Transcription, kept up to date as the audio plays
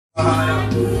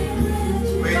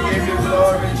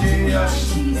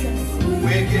Jesus.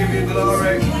 We give you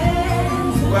glory.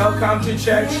 Welcome to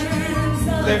church.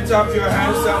 Lift up your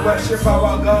hands and worship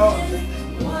our God.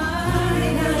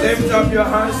 Lift up your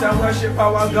hands and worship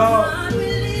our God.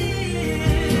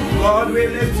 Lord, we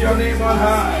lift your name on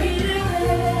high.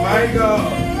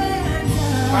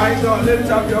 My God, lift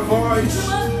up your voice.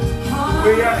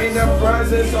 We are in the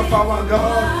presence of our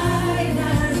God.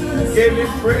 Give him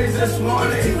praise this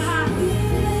morning.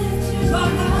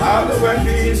 Hallowed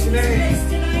be his name.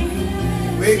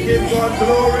 We give God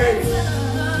glory.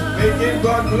 We give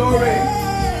God glory.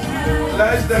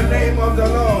 Bless the name of the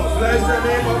Lord. Bless the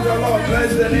name of the Lord.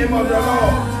 Bless the name of the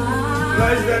Lord.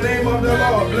 Bless the name of the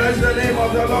Lord. Bless the name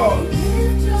of the Lord.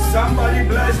 Somebody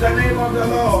bless the name of the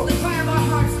Lord.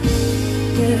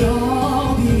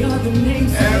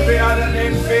 Every other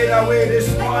name fade away this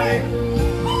morning.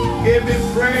 Give him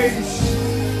praise.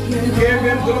 Give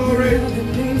him glory.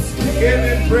 Give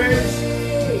him praise.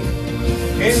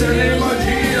 In the name of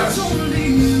Jesus.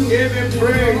 Give him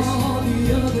praise.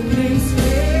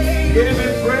 Give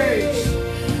him praise.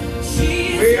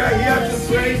 We are here to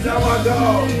praise our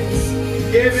God.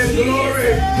 Give him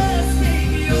glory.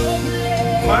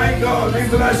 My God, we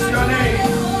bless your name.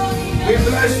 We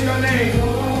bless your name.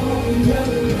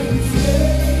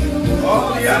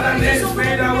 All the other names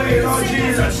fade away, Lord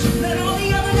Jesus.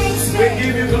 We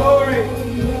give you glory.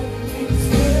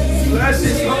 Bless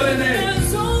his holy name.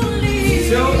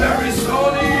 Till there is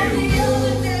only you.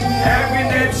 Every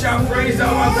name shall praise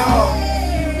our God.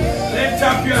 Lift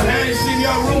up your hands in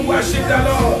your room, worship the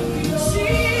Lord.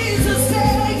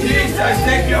 Jesus,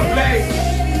 take your place.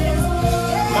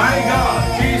 My God,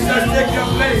 Jesus, take your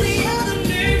place.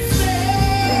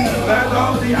 Let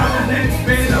all the other names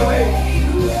fade away.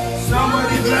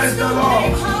 Somebody bless the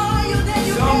Lord.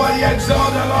 Somebody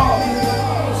exalt the Lord.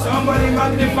 Somebody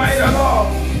magnify the Lord.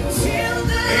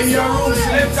 In your rooms,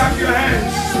 lift up your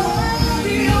hands.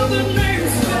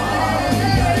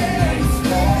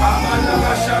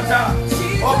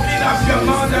 Open up your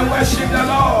mouth and worship the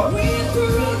Lord.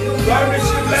 God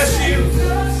richly bless you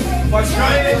for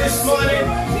joining this morning.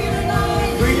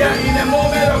 We are in a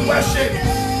moment of worship.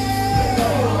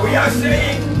 We are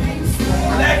saying,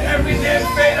 let every name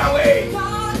fade away.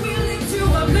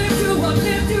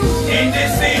 In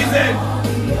this season,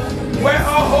 where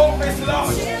our hope is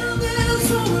lost,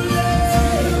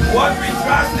 what we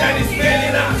trusted is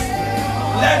failing us.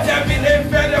 Let every name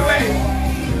fade away.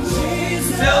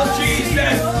 Tell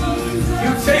Jesus,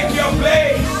 you take your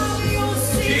place.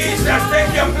 Jesus,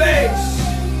 take your place.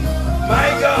 My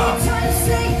God.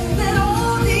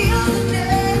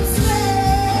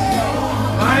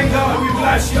 My God, we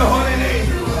bless your holy name.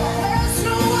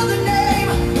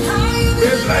 We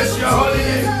bless your holy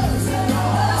name.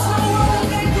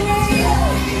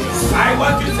 I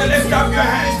want you to lift up your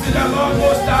hands to the Lord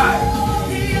Most High.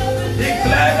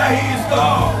 Declare that he is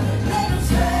God.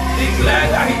 Declare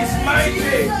that he is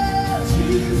mighty.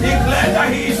 Declare that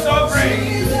he is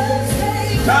sovereign.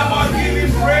 Come on, give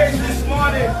him praise this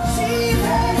morning.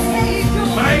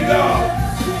 My God.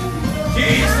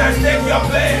 Jesus, take your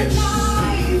place.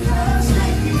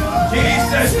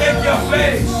 Jesus, take your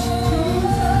place.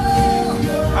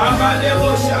 I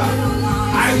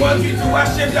want you to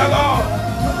worship the Lord.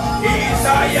 He is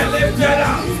high and lifted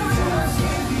up.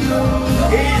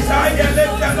 He is high and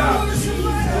lifted up.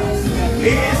 He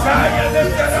is high and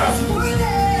lifted up.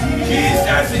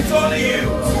 Jesus, it's only you.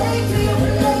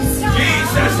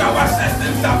 Jesus, our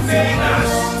systems are failing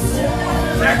us.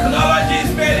 Technology is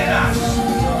failing us.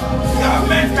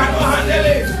 Government cannot handle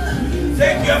it.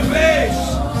 Take your place.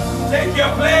 Take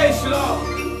your place, Lord.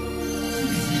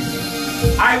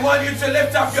 I want you to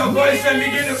lift up your voice and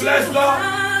begin to bless God.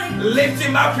 Lift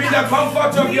him up in the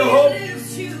comfort of your home.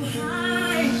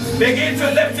 Begin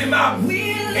to lift him up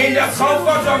in the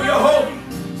comfort of your home.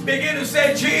 Begin to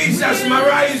say, Jesus, my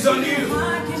eye is on you.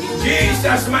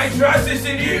 Jesus, my trust is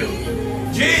in you.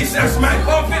 Jesus, my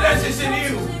confidence is in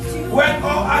you. When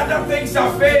all other things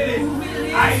are failing,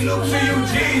 I look to you,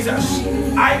 Jesus.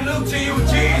 I look to you,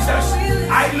 Jesus.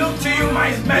 I look to you,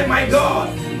 my God.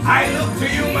 I look to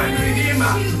you, my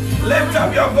Redeemer. Lift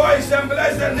up your voice and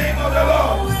bless the name of the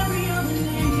Lord.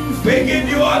 We give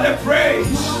you all the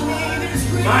praise.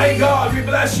 My God, we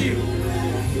bless you.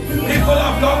 People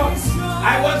of God,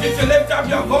 I want you to lift up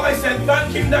your voice and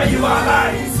thank him that you are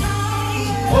alive.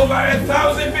 Over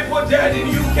 1,000 people dead in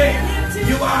UK.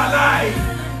 You are alive.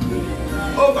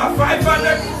 Over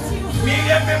 500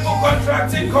 million people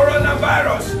contracting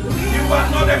coronavirus. You are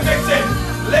not a victim.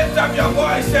 Lift up your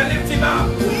voice and lift him up.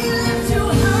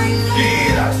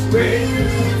 Jesus, we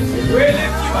lift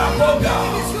you up, oh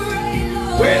God.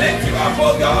 We lift you up,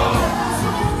 oh God.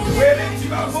 We lift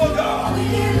you up, oh God.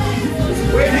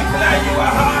 that you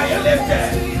are high and lifted.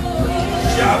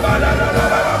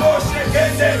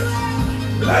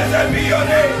 Blessed be your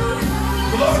name.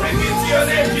 Glory be to your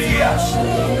name, Jesus.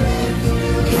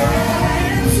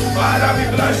 Father, we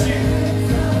bless you.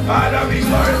 Father, we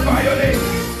glorify your name.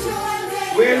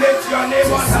 We lift your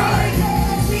name on high.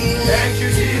 Thank you,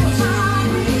 Jesus.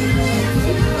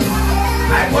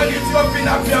 I want you to open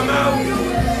up your mouth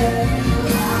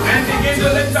and begin to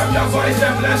lift up your voice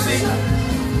and blessing.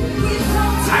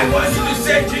 I want you to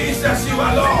say, Jesus, you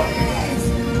are Lord.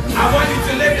 I want you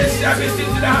to lift this service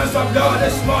into the hands of God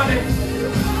this morning.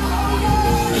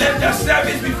 Lift the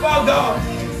service before God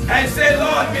and say,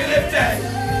 Lord, be lifted.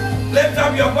 Lift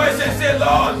up your voice and say,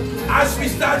 Lord, as we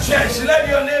start church, let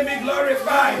your name be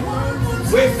glorified.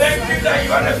 We thank you that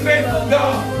you are the faithful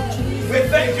God. We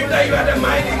thank you that you are the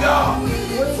mighty God.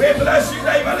 We bless you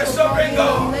that you are the sovereign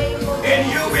God. In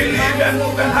you we live and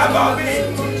move and have our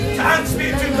being. Thanks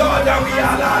be to God that we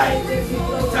are alive.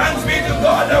 Thanks be to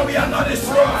God that we are not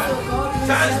destroyed.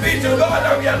 Thanks be to God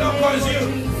that we are not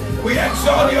consumed. We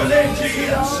exalt your name,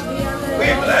 Jesus. We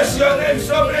bless your name,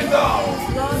 sovereign God.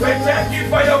 We thank you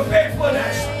for your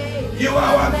faithfulness. You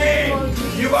are our King.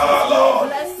 You are our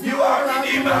Lord. You are our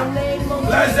Redeemer.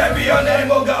 Blessed be your name,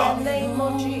 O God.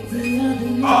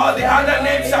 All the other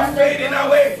names are fading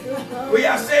away. We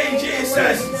are saying,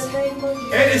 Jesus,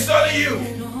 it is only you.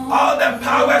 All the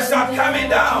powers are coming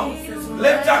down.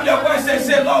 Lift up your voice and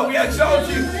say, Lord, we exalt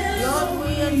you.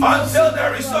 Until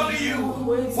there is only you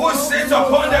who sits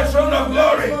upon the throne of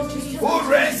glory, who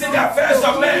reigns in the affairs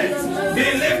of men.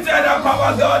 Be lifted up,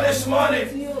 our God, this morning.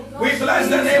 We bless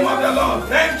the name of the Lord.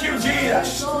 Thank you,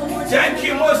 Jesus. Thank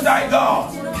you, Most High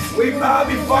God. We bow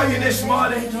before you this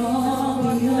morning.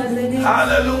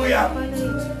 Hallelujah.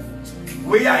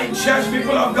 We are in church,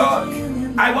 people of God.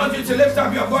 I want you to lift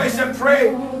up your voice and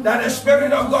pray that the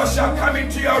Spirit of God shall come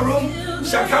into your room,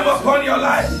 shall come upon your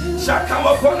life, shall come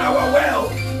upon our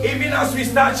well, even as we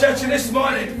start church this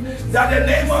morning, that the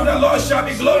name of the Lord shall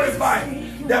be glorified.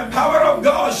 The power of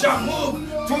God shall move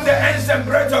to the ends and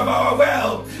breadth of our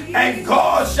well, and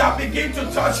God shall begin to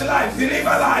touch lives, deliver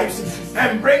lives,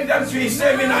 and bring them to his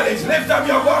saving knowledge. Lift up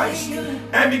your voice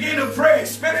and begin to pray.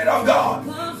 Spirit of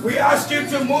God, we ask you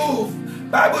to move.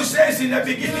 Bible says in the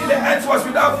beginning the earth was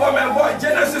without form and void.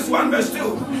 Genesis 1 verse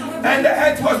 2. And the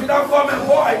earth was without form and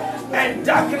void, and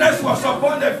darkness was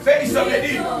upon the face of the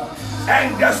deep.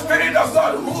 And the Spirit of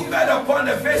God hovered upon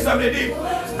the face of the deep.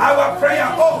 Our prayer,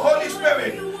 oh Holy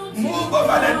Spirit, move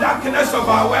over the darkness of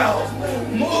our world.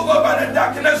 Move over the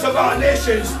darkness of our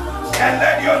nations. And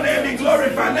let your name be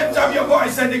glorified. Lift up your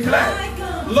voice and declare,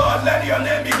 Lord, let your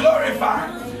name be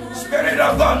glorified. Spirit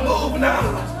of God, move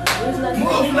now.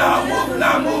 Move now, move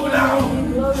now, move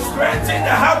now. Strengthen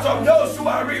the hearts of those who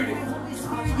are weary.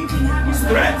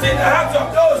 Strengthen the hearts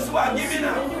of those who are giving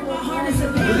up.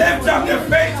 Lift up the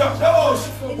faith of those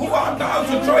who are about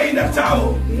to throw in the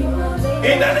towel.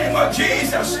 In the name of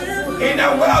Jesus, in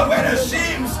a world where it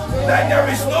seems that there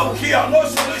is no cure, no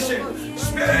solution,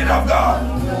 Spirit of God,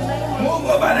 move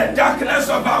over the darkness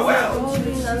of our world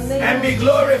and be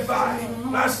glorified.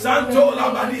 Masanto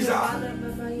Labadiza.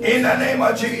 In the name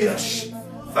of Jesus.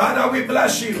 Father, we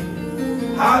bless you.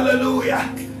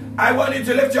 Hallelujah. I want you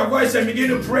to lift your voice and begin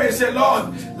to pray. Say,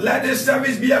 Lord, let this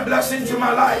service be a blessing to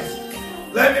my life.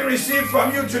 Let me receive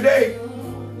from you today.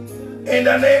 In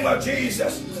the name of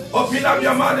Jesus. Open up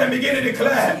your mouth and begin to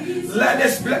declare, let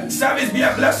this service be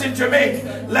a blessing to me.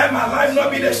 Let my life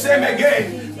not be the same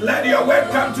again. Let your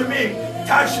word come to me.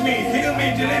 Touch me, heal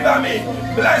me, deliver me,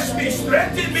 bless me,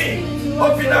 strengthen me.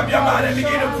 Open up your mouth and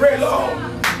begin to pray, Lord.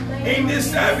 In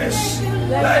this service,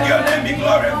 let your name be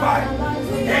glorified.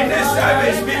 In this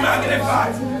service, be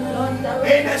magnified.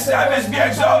 In this service, be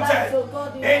exalted.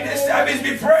 In this service,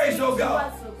 be praised, oh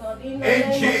God.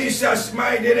 In Jesus'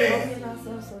 mighty name.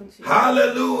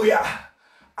 Hallelujah.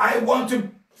 I want to,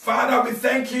 Father, we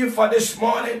thank you for this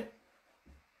morning.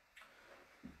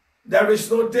 There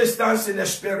is no distance in the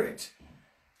spirit.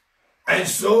 And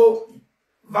so,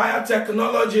 via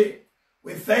technology,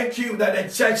 we thank you that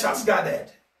the church has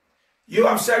gathered. You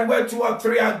have said where 2 or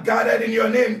 3 are gathered in your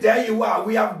name. There you are.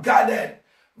 We have gathered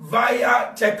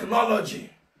via technology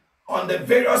on the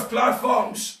various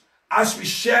platforms as we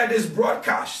share this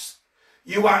broadcast.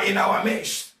 You are in our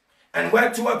midst. And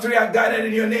where 2 or 3 are gathered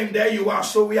in your name, there you are.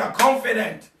 So we are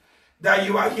confident that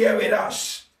you are here with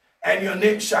us and your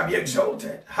name shall be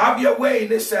exalted. Have your way in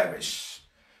this service.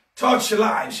 Touch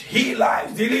lives, heal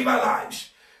lives, deliver lives.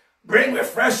 Bring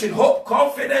refreshing hope,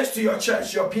 confidence to your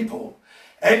church, your people.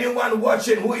 Anyone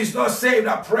watching who is not saved,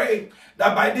 I pray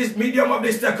that by this medium of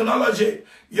this technology,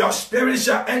 your spirit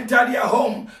shall enter their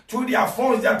home, through their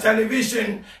phones, their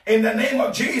television, in the name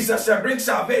of Jesus, and bring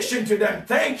salvation to them.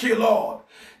 Thank you, Lord,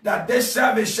 that this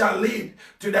service shall lead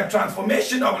to the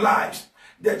transformation of lives,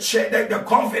 the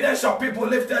confidence of people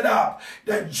lifted up,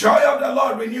 the joy of the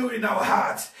Lord renewed in our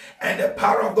hearts, and the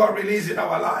power of God released in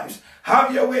our lives.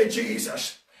 Have your way,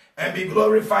 Jesus, and be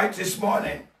glorified this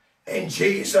morning. In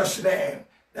Jesus' name,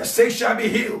 the sick shall be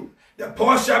healed, the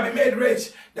poor shall be made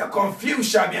rich, the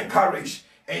confused shall be encouraged.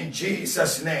 In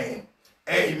Jesus' name,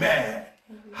 amen.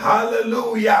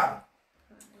 Hallelujah.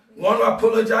 Want to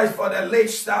apologize for the late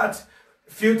start.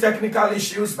 Few technical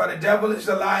issues, but the devil is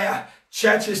a liar.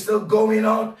 Church is still going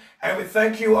on, and we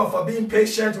thank you all for being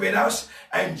patient with us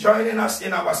and joining us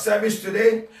in our service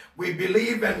today. We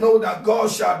believe and know that God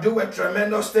shall do a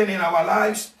tremendous thing in our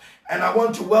lives, and I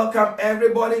want to welcome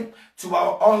everybody to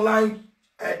our online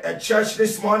church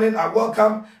this morning. I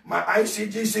welcome my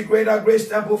ICGC Greater Grace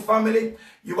Temple family.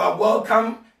 You are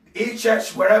welcome.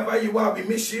 E-church, wherever you are, we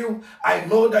miss you. I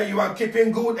know that you are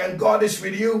keeping good and God is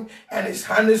with you and his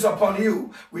hand is upon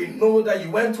you. We know that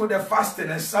you went through the fasting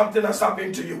and something has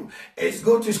happened to you. It's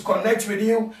good to connect with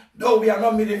you, though we are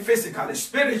not meeting physically,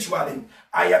 spiritually.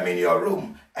 I am in your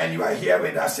room and you are here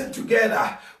with us, and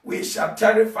together we shall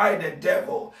terrify the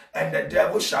devil and the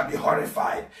devil shall be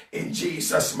horrified in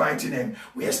Jesus' mighty name.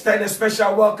 We extend a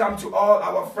special welcome to all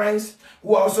our friends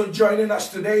who are also joining us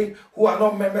today, who are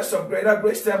not members of Greater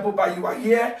Grace Temple, but you are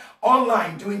here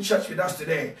online doing church with us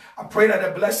today. I pray that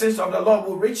the blessings of the Lord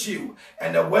will reach you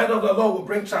and the word of the Lord will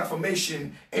bring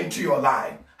transformation into your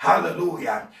life.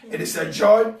 Hallelujah. It is a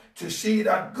joy to see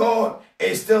that God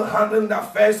is still handling the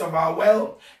affairs of our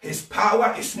world. His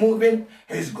power is moving.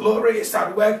 His glory is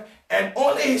at work. And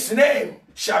only his name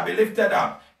shall be lifted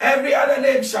up. Every other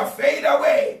name shall fade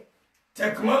away.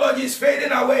 Technology is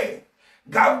fading away.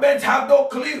 Government have no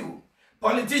clue.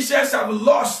 Politicians have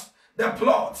lost the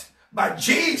plot. But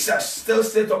Jesus still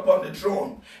sits upon the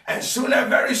throne. And soon and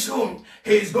very soon,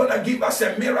 he is going to give us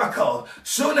a miracle.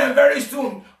 Soon and very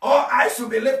soon, all eyes will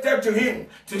be lifted to him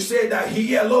to say that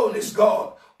he alone is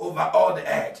God over all the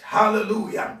earth.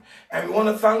 Hallelujah. And we want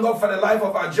to thank God for the life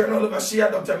of our General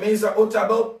Overseer, Dr. Mensah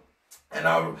Otabil, and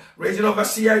our regional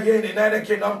overseer here in the United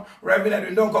Kingdom,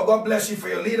 Reverend Ndonko. God bless you for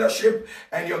your leadership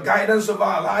and your guidance of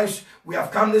our lives. We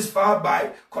have come this far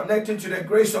by connecting to the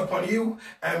grace upon you,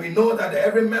 and we know that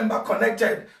every member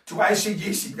connected to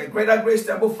ICGC, the Greater Grace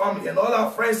Temple family, and all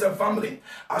our friends and family,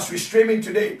 as we streaming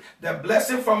today, the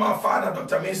blessing from our Father,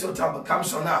 Dr. Mensah Otabil,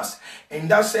 comes on us. In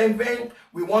that same vein,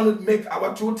 we want to make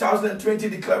our 2020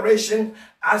 declaration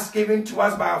as given to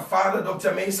us by our Father,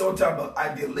 Dr. Mensah Otabil. I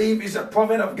believe he's a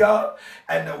prophet of God,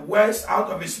 and the words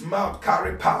out of his mouth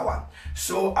carry power.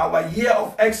 So our year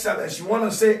of excellence, you want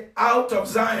to say, out of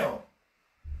Zion,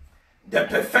 the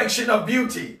perfection of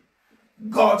beauty,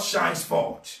 God shines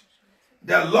forth.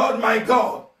 The Lord my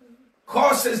God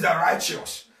causes the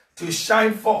righteous to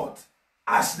shine forth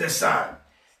as the sun.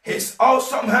 His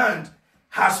awesome hand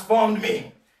has formed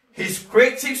me. His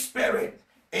creative spirit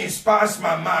inspires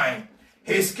my mind.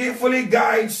 He skillfully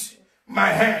guides my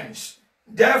hands.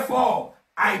 Therefore,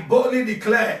 I boldly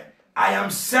declare, I am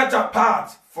set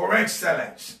apart for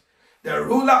excellence. The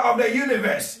ruler of the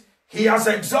universe, he has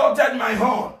exalted my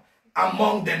horn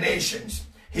among the nations.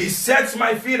 He sets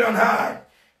my feet on high.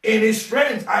 In his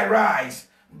strength I rise.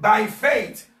 By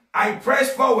faith I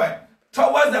press forward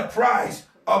towards the prize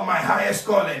of my highest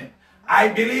calling. I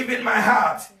believe in my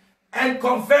heart and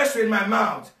confess with my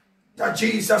mouth that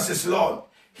Jesus is Lord.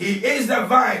 He is the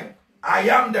vine, I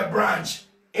am the branch.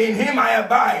 In him I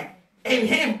abide, in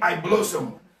him I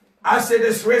blossom. As it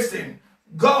is written,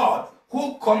 God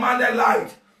who commanded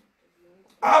light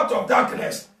out of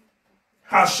darkness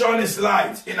has shone his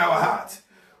light in our heart.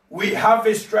 We have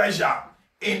his treasure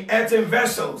in earthen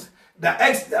vessels. The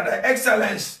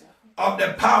excellence of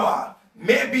the power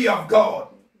may be of God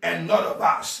and not of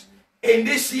us. In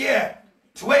this year,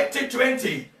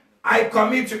 2020, I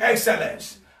commit to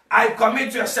excellence. I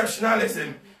commit to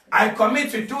exceptionalism. I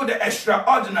commit to do the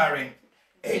extraordinary.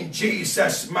 In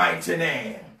Jesus' mighty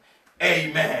name.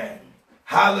 Amen.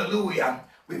 Hallelujah.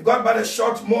 We've got but a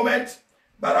short moment,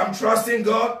 but I'm trusting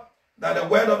God that the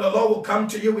word of the Lord will come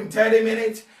to you in 30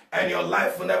 minutes and your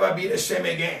life will never be the same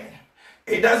again.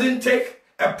 It doesn't take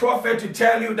a prophet to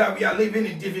tell you that we are living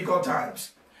in difficult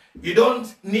times. You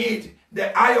don't need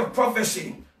the eye of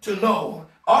prophecy to know.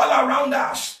 All around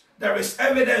us, there is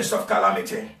evidence of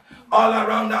calamity. All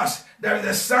around us, there is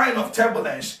a sign of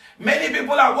turbulence. Many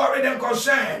people are worried and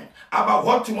concerned about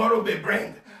what tomorrow may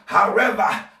bring. However,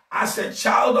 as a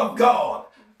child of God,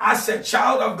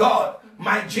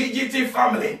 my GGT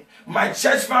family, my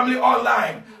church family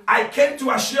online, I came to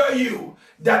assure you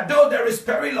that though there is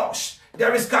perilous,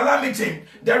 there is calamity,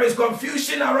 there is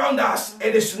confusion around us,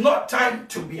 it is not time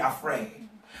to be afraid.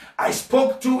 I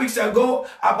spoke 2 weeks ago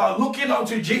about looking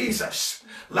unto Jesus.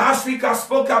 Last week I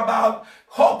spoke about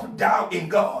hope thou in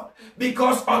God.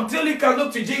 Because until you can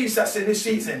look to Jesus in this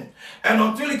season, and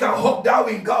until you can hope thou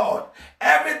in God,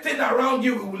 everything around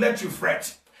you will let you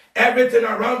fret. Everything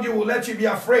around you will let you be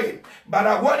afraid. But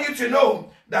I want you to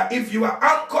know that if you are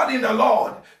anchored in the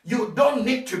Lord, you don't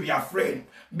need to be afraid,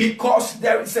 because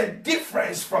there is a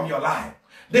difference from your life.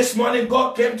 This morning,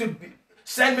 God came to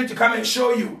send me to come and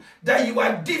show you that you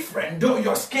are different, though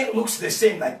your skin looks the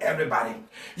same like everybody.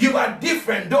 You are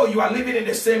different, though you are living in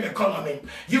the same economy.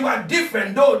 You are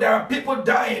different, though there are people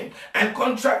dying and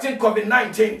contracting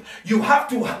COVID-19. You have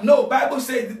to know, Bible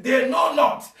says, they know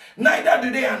not, neither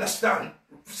do they understand.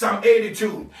 Psalm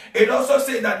 82. It also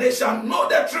says that they shall know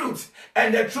the truth,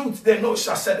 and the truth they know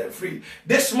shall set them free.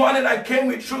 This morning I came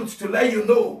with truth to let you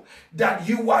know that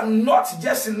you are not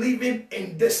just living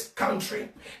in this country,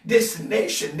 this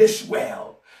nation, this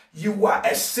world. You are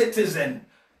a citizen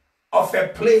of a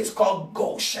place called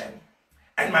Goshen.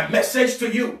 And my message to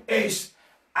you is,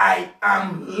 I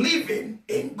am living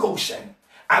in Goshen.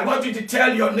 I want you to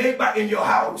tell your neighbor in your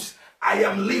house, I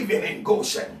am living in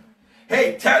Goshen.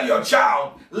 Hey, tell your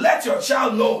child, let your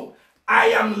child know, I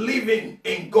am living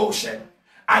in Goshen.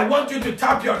 I want you to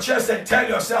tap your chest and tell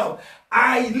yourself,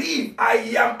 I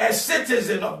am a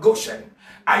citizen of Goshen.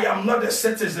 I am not a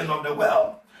citizen of the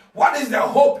world. What is the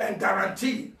hope and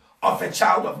guarantee of a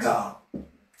child of God?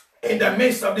 In the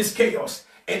midst of this chaos,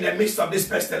 in the midst of this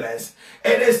pestilence,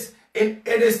 it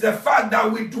is the fact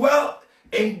that we dwell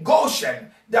in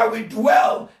Goshen, that we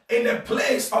dwell in a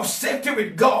place of safety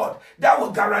with God, that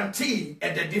will guarantee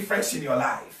the difference in your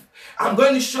life. I'm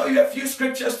going to show you a few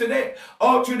scriptures today.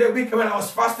 All through the week when I was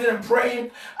fasting and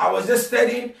praying, I was just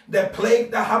studying the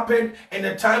plague that happened in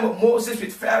the time of Moses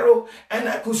with Pharaoh. And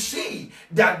I could see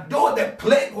that though the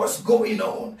plague was going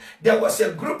on, there was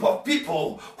a group of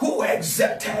people who were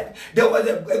exempted. There was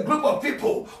a group of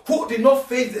people who did not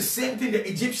face the same thing the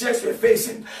Egyptians were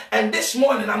facing. And this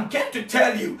morning, I'm came to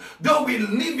tell you, though we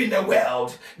live in the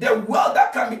world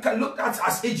that can be looked at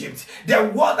as Egypt, the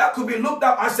world that could be looked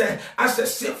at as a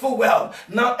sinful world.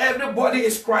 Now everybody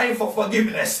is crying for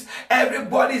forgiveness.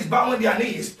 Everybody is bowing their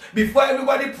knees. Before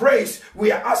everybody prays,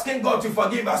 we are asking God to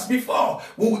forgive us. Before,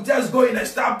 we would just go in and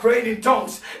start praying in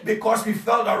tongues because we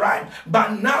felt alright.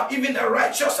 But now even the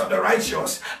righteous of the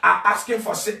righteous are asking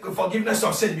for forgiveness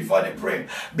of sin before they pray.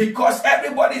 Because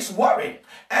everybody is worried.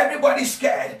 Everybody's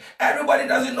scared. Everybody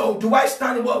doesn't know, do I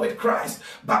stand well with Christ?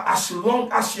 But as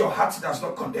long as your heart does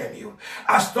not condemn you,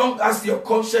 as long as your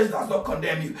conscience does not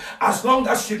condemn you, as long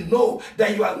as you know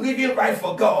that you are living right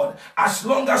for God, as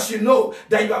long as you know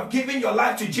that you have given your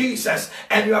life to Jesus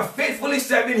and you are faithfully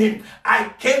serving Him,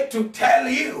 I came to tell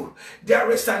you there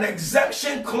is an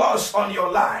exemption clause on your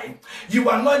life. You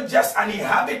are not just an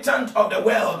inhabitant of the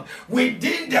world.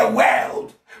 Within the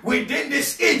world, within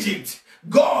this Egypt,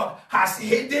 God has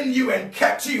hidden you and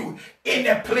kept you in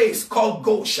a place called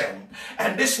Goshen.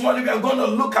 And this morning we are going to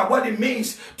look at what it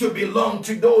means to belong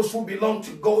to those who belong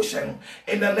to Goshen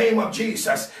in the name of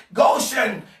Jesus.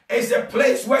 Goshen is a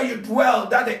place where you dwell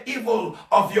that the evil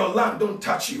of your land don't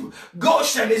touch you.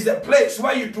 Goshen is the place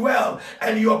where you dwell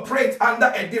and you operate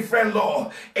under a different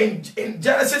law. In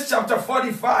Genesis chapter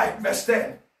 45 verse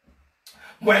 10,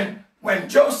 when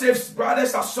Joseph's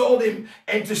brothers have sold him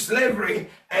into slavery,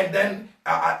 and then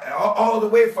all the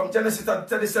way from Genesis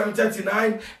 37,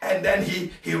 39, and then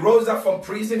he rose up from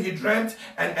prison, he dreamt,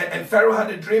 and Pharaoh had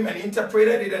a dream and he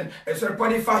interpreted it, and so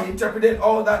Potiphar, he interpreted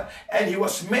all that, and he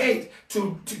was made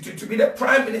to be the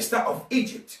prime minister of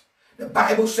Egypt. The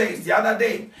Bible says the other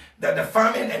day that the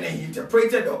famine, and then he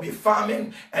interpreted there will be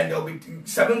famine, and there will be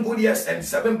 7 good years and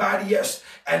 7 bad years,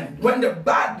 and when the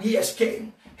bad years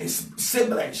came, his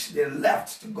siblings, they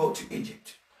left to go to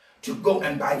Egypt, to go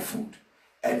and buy food.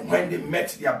 And when they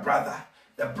met their brother,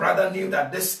 the brother knew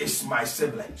that this is my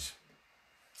siblings.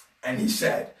 And he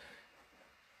said,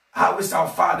 how is our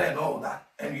father and all that?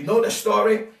 And you know the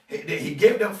story. He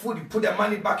gave them food. He put their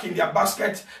money back in their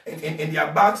basket, in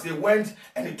their bags. They went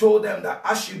and he told them that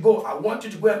as you go, I want you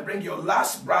to go and bring your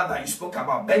last brother. You spoke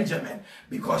about Benjamin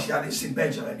because he hadn't seen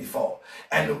Benjamin before.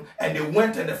 And they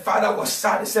went, and the father was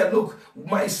sad. He said, look,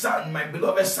 my son, my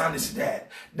beloved son is dead.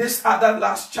 This other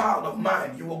last child of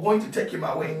mine, you were going to take him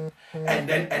away. And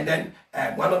then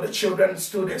one of the children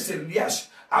stood and said, yes,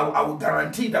 I will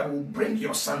guarantee that we will bring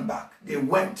your son back. They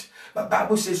went. But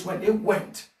Bible says when they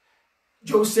went,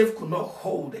 Joseph could not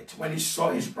hold it when he saw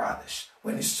his brothers.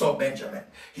 when he saw Benjamin,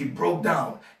 he broke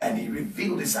down and he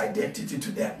revealed his identity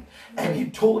to them. And he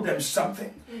told them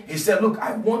something. He said, look,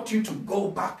 I want you to go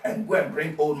back and go and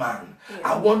bring old man.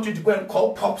 I want you to go and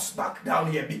call Pops back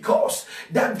down here, because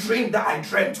that dream that I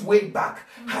dreamt way back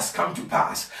has come to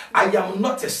pass. I am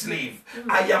not a slave.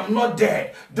 I am not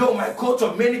dead. Though my coat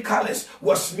of many colors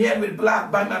was smeared with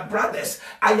blood by my brothers,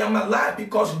 I am alive,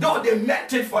 because though they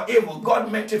meant it for evil, God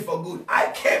meant it for good.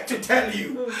 I came to tell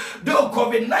you, though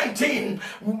COVID-19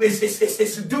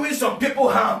 is doing some people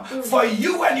harm, for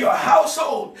you and your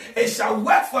household, it shall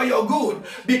work for your good,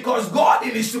 because God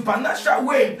in his supernatural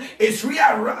way is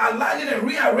realigning and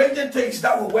rearranging things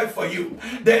that will work for you.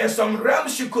 There are some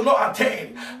realms you could not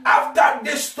attain. After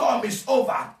this storm is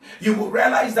over, you will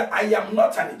realize that I am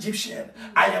not an Egyptian.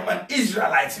 I am an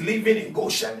Israelite living in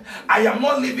Goshen. I am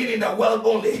not living in the world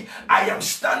only. I am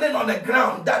standing on a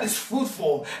ground that is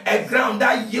fruitful, a ground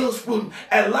that yields fruit,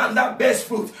 a land that bears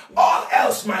fruit. All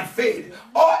else might fade,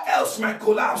 all else might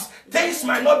collapse. Things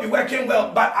might not be working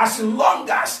well, but as long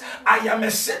as I am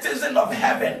a citizen of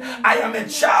heaven, I am a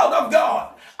child of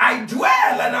God, I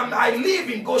dwell and I live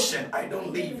in Goshen. I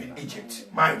don't live in Egypt.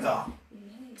 My God.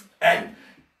 And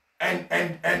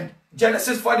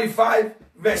Genesis 45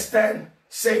 verse 10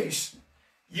 says,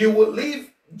 you will live,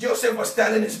 Joseph was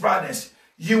telling his brothers,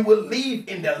 you will live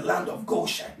in the land of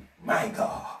Goshen, my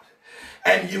God,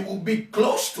 and you will be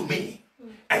close to me.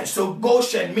 And so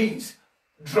Goshen means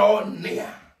draw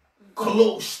near,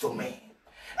 close to me.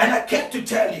 And I came to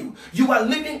tell you, you are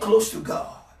living close to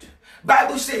God.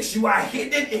 Bible says you are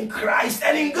hidden in Christ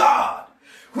and in God,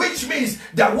 which means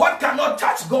that what cannot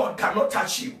touch God cannot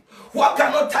touch you. What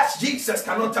cannot touch Jesus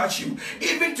cannot touch you.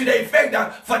 Even to the effect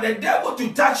that for the devil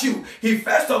to touch you, he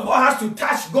first of all has to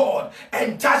touch God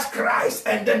and touch Christ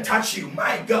and then touch you.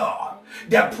 My God.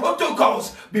 The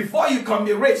protocols before you can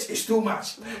be rich is too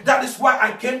much. That is why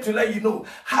I came to let you know,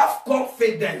 have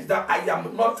confidence that I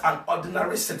am not an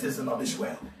ordinary citizen of this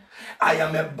world. I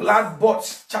am a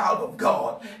blood-bought child of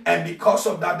God, and because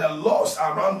of that, the laws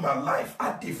around my life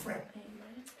are different.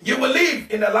 You will live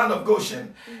in the land of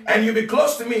Goshen, and you'll be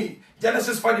close to me.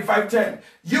 Genesis 45:10.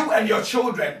 You and your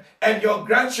children and your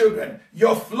grandchildren,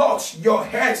 your flocks, your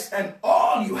herds, and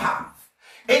all you have.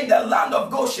 In the land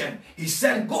of Goshen, he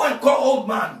said, go and call old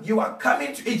man. You are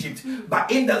coming to Egypt,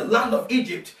 but in the land of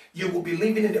Egypt, you will be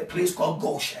living in a place called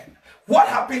Goshen. What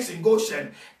happens in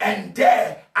Goshen? And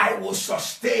there I will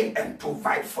sustain and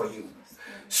provide for you,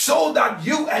 so that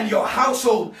you and your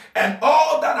household and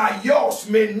all that are yours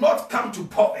may not come to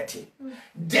poverty.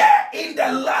 There in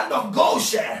the land of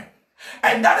Goshen.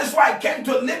 And that is why I came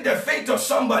to live the faith of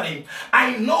somebody.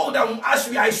 I know that as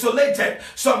we are isolated,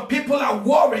 some people are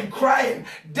worrying, crying,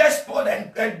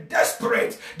 desperate and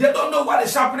desperate. They don't know what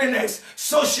is happening next.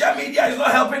 Social media is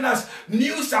not helping us.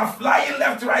 News are flying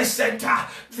left, right, center.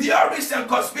 Theories and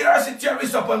conspiracy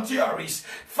theories upon theories.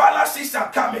 Fallacies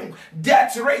are coming.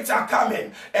 Death rates are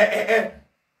coming.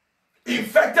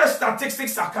 Infected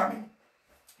statistics are coming.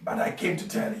 But I came to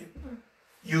tell you,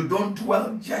 you don't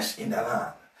dwell just in the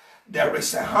land. There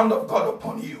is a hand of God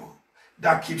upon you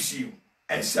that keeps you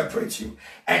and separates you.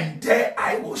 And there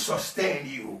I will sustain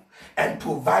you and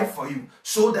provide for you,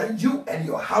 so that you and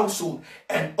your household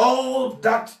and all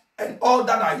that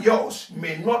are yours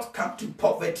may not come to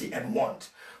poverty and want.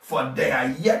 For there are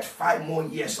yet 5 more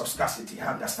years of scarcity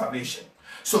and starvation.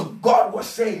 So God was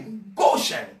saying,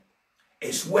 Goshen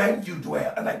is where you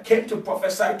dwell. And I came to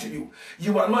prophesy to you.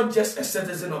 You are not just a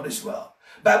citizen of this world.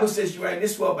 Bible says you are in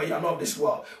this world, but you are not of this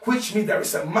world, which means there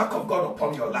is a mark of God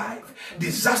upon your life.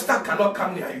 Disaster cannot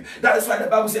come near you. That is why the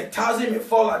Bible says 1,000 may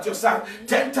fall at your side,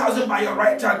 10,000 by your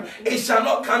right hand. It shall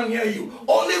not come near you.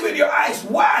 Only with your eyes.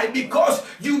 Why? Because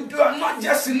you are not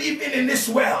just living in this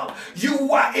world.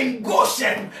 You are in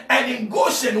Goshen, and in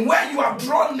Goshen, where you are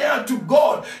drawn near to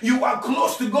God, you are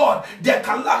close to God. The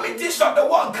calamities of the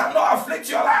world cannot afflict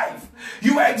your life.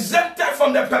 You are exempted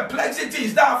from the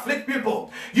perplexities that afflict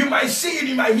people. You might see it,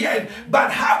 you might hear it, but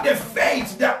have the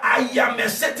faith that I am a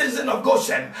citizen of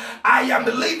Goshen. I am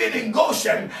living in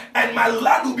Goshen, and my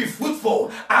land will be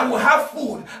fruitful. I will have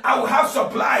food. I will have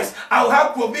supplies. I will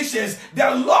have provisions.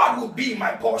 The Lord will be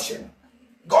my portion.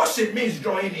 Goshen means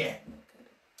drawing near.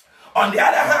 On the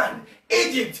other hand,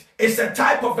 Egypt is a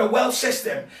type of a world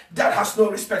system that has no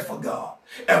respect for God.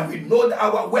 And we know that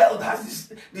our world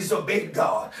has disobeyed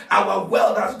God. Our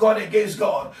world has gone against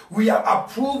God. We have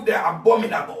approved the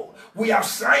abominable. we have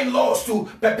signed laws to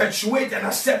perpetuate and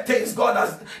accept things God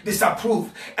has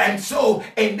disapproved. And so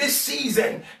in this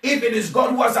season, if it is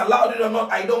God who has allowed it or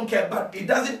not, I don't care. But it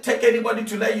doesn't take anybody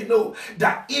to let you know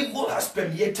that evil has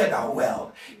permeated our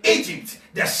world. Egypt,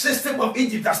 the system of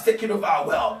Egypt has taken over our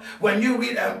world. When you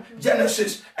read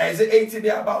Genesis, is it 18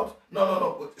 there about?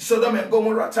 No. Sodom and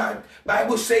Gomorrah time.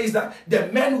 Bible says that the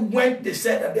men went, they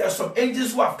said that there are some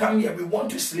angels who have come here, we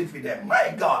want to sleep with them.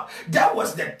 My God, that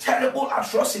was the terrible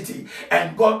atrocity.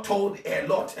 And God told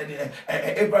Lot and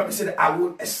Abraham, he said, I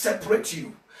will separate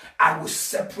you. I will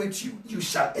separate you. You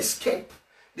shall escape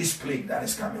this plague that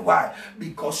is coming. Why?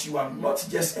 Because you are not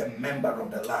just a member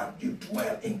of the land, you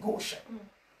dwell in Goshen.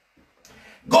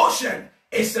 Goshen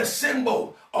is a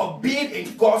symbol of being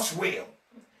in God's will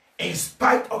in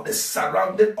spite of the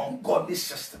surrounding ungodly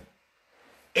system.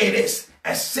 It is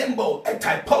a symbol, a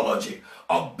typology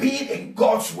of being in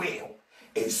God's will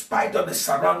in spite of the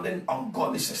surrounding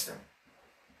ungodly system.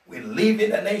 We live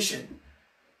in a nation.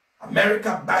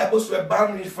 America, Bibles were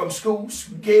banned from schools.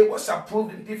 Gay was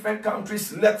approved in different countries.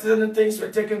 Certain things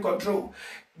were taking control.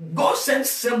 Goshen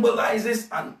symbolizes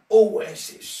an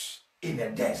oasis in a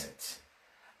desert.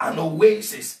 An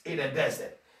oasis in a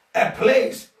desert. A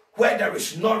place where there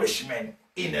is nourishment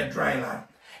in a dry land.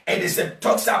 It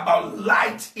talks about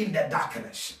light in the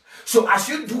darkness. So as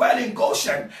you dwell in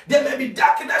Goshen, there may be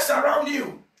darkness around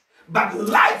you, but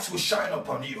light will shine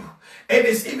upon you. It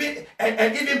is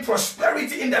even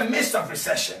prosperity in the midst of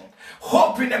recession,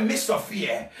 hope in the midst of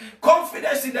fear,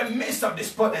 confidence in the midst of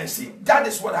despondency. That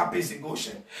is what happens in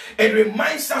Goshen. It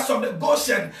reminds us of the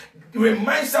Goshen,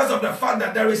 reminds us of the fact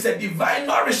that there is a divine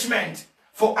nourishment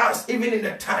for us, even in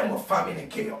the time of famine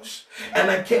and chaos. And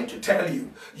I came to tell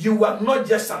you, you are not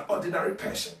just an ordinary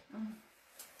person.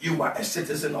 You are a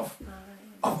citizen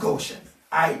of Goshen.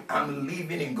 I am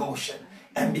living in Goshen.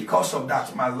 And because of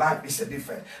that, my life is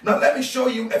different. Now, let me show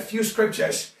you a few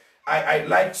scriptures. I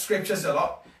like scriptures a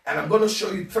lot. And I'm going to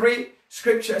show you 3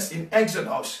 scriptures in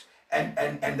Exodus. And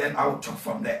then I will talk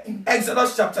from there. In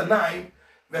Exodus chapter 9,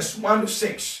 verse 1 to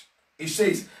 6. It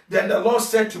says, then the Lord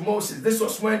said to Moses, this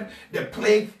was when the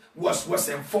plague was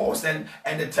enforced and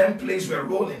the 10 plagues were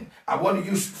rolling. I want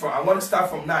to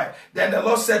start from 9. Then the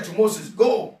Lord said to Moses,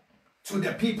 go to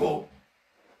the people.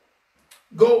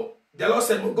 The Lord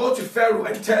said, go to Pharaoh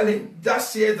and tell him,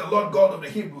 thus saith the Lord God of the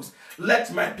Hebrews,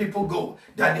 let my people go,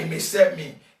 that they may serve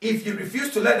me. If you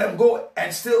refuse to let them go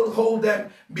and still hold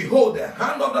them, behold, the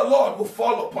hand of the Lord will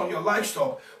fall upon your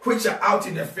livestock, which are out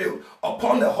in the field,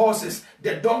 upon the horses,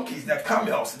 the donkeys, the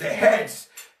camels, the herds,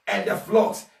 and the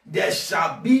flocks. There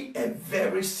shall be a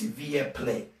very severe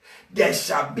plague. There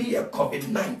shall be a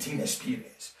COVID-19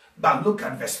 experience. But look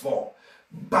at verse 4.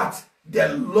 But the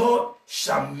Lord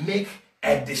shall make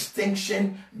a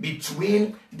distinction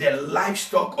between the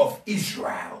livestock of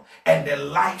Israel and the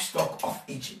livestock of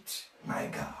Egypt. My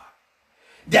God.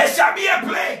 There shall be a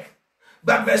plague.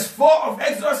 But verse 4 of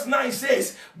Exodus 9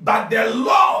 says, but the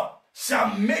Lord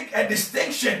shall make a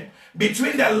distinction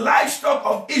between the livestock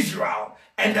of Israel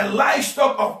and the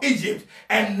livestock of Egypt,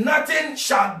 and nothing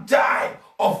shall die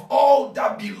of all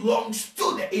that belongs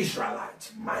to the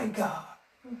Israelites. My God.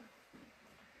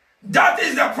 That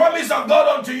is the promise of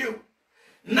God unto you.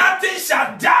 Nothing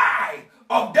shall die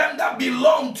of them that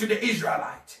belong to the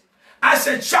Israelites. As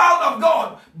a child of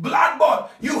God,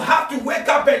 blood-bought, you have to wake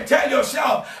up and tell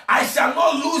yourself, I shall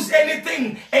not lose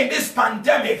anything in this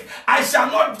pandemic. I shall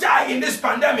not die in this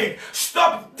pandemic.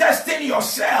 Stop testing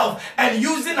yourself and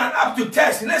using an app to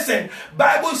test. Listen,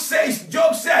 Bible says,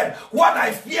 Job said, what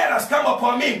I fear has come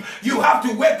upon me. You have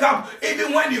to wake up.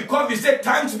 Even when you come, you say,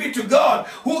 thanks be to God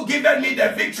who given me the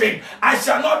victory. I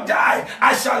shall not die.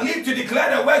 I shall live to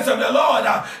declare the words of the Lord.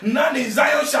 None in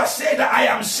Zion shall say that I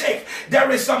am sick. There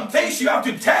is some things you have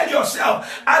to tell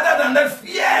yourself. Other than that,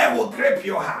 fear will grip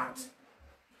your heart.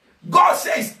 God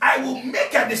says, I will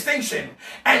make a distinction.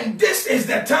 And this is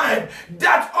the time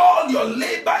that all your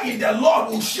labor in the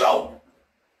Lord will show.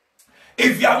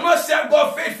 If you have not served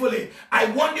God faithfully, I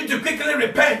want you to quickly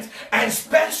repent and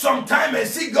spend some time and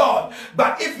seek God.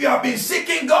 But if you have been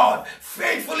seeking God,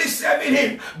 faithfully serving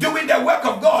Him, doing the work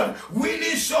of God,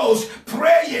 winning souls,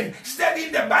 praying,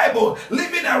 studying the Bible,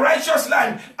 living a righteous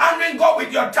life, honoring God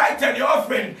with your tithe and your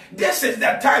offering, this is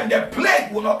the time the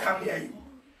plague will not come near you.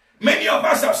 Many of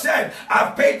us have said,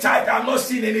 I've paid tithe, I've not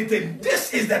seen anything.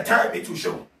 This is the time it will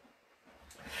show.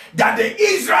 That the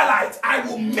Israelites, I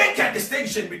will make a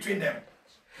distinction between them.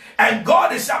 And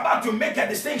God is about to make a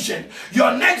distinction.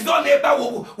 Your next door neighbor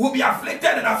will be afflicted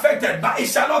and affected, but it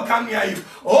shall not come near you.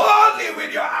 Only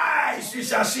with your eyes you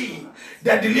shall see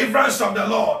the deliverance of the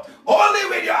Lord. Only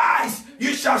with your eyes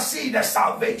you shall see the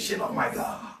salvation of my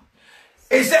God.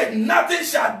 It said, nothing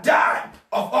shall die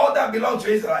of all that belong to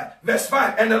Israel. Verse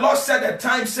 5. And the Lord said at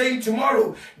time, saying,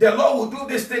 tomorrow the Lord will do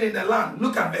this thing in the land.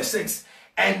 Look at verse 6.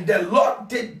 And the Lord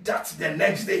did that the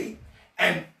next day.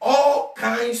 And all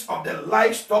kinds of the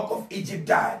livestock of Egypt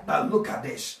died. But look at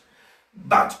this.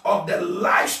 But of the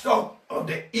livestock of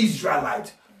the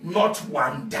Israelites, not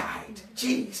one died.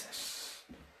 Jesus.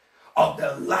 Of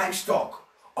the livestock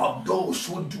of those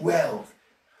who dwelled,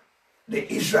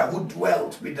 the Israel who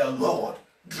dwelt with the Lord,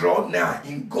 draw nigh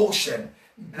in Goshen,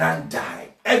 none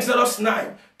died. Exodus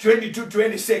 9,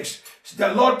 22-26.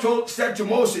 The Lord said to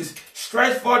Moses,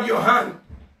 stretch forth your hand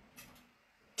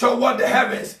toward the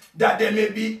heavens, that there may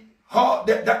be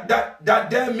that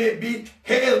there may be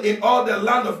hail in all the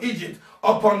land of Egypt,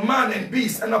 upon man and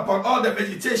beast, and upon all the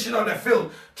vegetation of the field,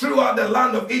 throughout the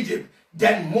land of Egypt.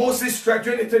 Then Moses stretched,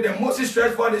 23, then Moses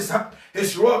stretched forth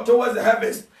his rod towards the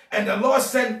heavens, and the Lord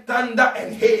sent thunder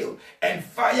and hail, and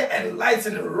fire and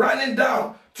lightning running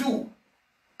down to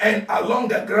and along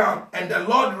the ground, and the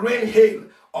Lord rained hail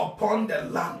upon the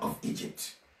land of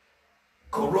Egypt.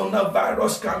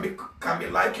 Coronavirus can be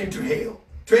likened to hail.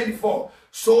 24.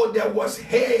 So there was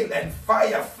hail and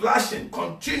fire flashing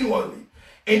continually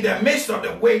in the midst of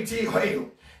the weighty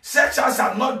hail, such as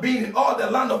had not been in all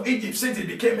the land of Egypt since it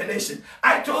became a nation.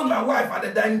 I told my wife at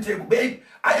the dining table, babe,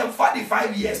 I am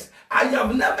 45 years. I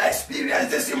have never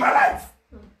experienced this in my life.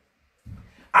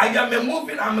 I am a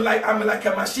moving, I'm like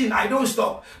a machine. I don't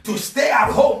stop to stay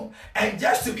at home and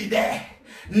just to be there.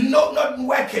 No, not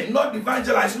working, not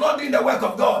evangelizing, not doing the work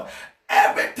of God.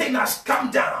 Everything has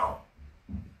come down.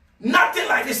 Nothing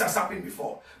like this has happened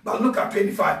before. But look at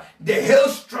 25. The hail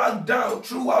struck down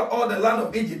throughout all the land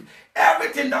of Egypt.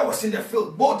 Everything that was in the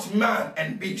field, both man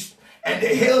and beast. And the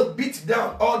hail beat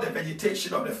down all the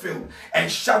vegetation of the field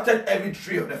and shattered every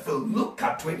tree of the field. Look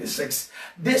at 26.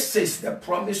 This is the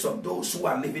promise of those who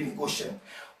are living in Goshen.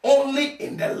 Only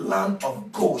in the land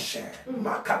of Goshen.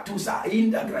 Makatuza in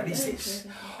the Gradices.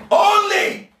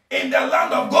 Only in the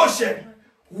land of Goshen,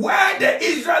 where the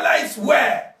Israelites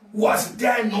were, was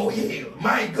there no hail.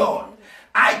 My God.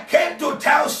 I came to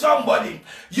tell somebody,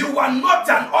 you are not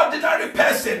an ordinary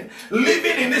person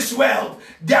living in this world.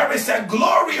 There is a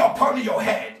glory upon your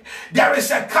head. There is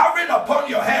a covering upon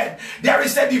your head. There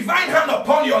is a divine hand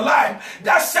upon your life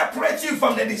that separates you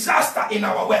from the disaster in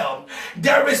our world.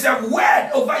 There is a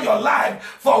word over your life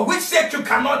for which sake you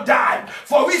cannot die,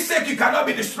 for which sake you cannot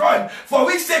be destroyed, for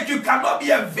which sake you cannot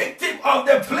be a victim of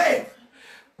the plague.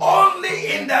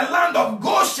 Only in the land of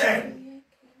Goshen,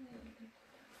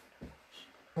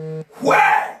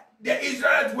 where the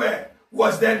Israelites were,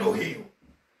 was there no hail.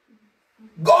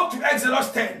 Go to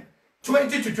Exodus 10,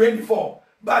 20-24.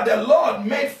 But the Lord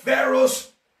made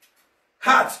Pharaoh's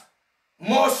heart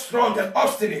more strong and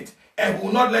obstinate, and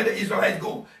will not let the Israelites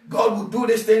go. God will do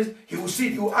these things. He will see.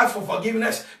 He will ask for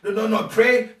forgiveness. No.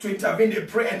 Pray to intervene. They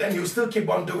pray, and then he will still keep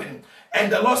on doing it.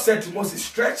 And the Lord said to Moses,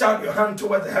 stretch out your hand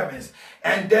toward the heavens.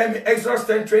 And then Exodus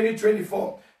 10,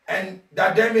 20-24. And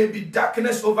that there may be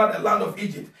darkness over the land of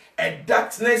Egypt, a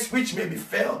darkness which may be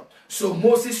felt. So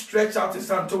Moses stretched out his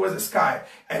hand towards the sky,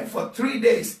 and for 3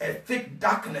 days a thick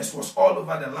darkness was all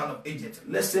over the land of Egypt.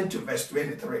 Listen to verse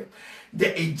 23.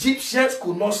 The Egyptians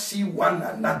could not see one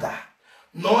another,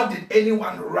 nor did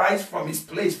anyone rise from his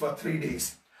place for 3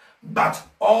 days. But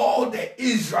all the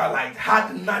Israelites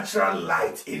had natural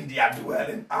light in their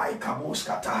dwelling. I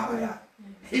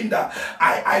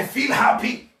feel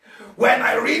happy. When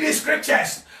I read the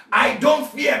scriptures, I don't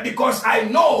fear, because I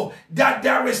know that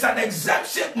there is an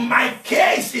exemption. My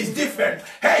case is different.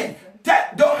 Hey,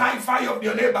 don't high-five of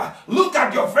your neighbor. Look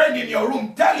at your friend in your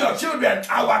room. Tell your children,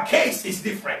 our case is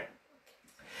different.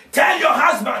 Tell your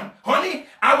husband, honey,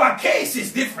 our case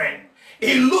is different.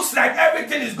 It looks like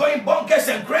everything is going bonkers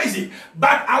and crazy,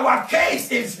 but our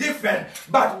case is different.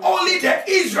 But only the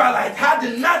Israelites had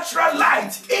the natural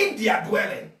light in their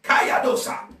dwelling.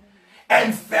 Kayadosa.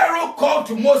 And Pharaoh called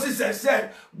to Moses and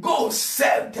said, go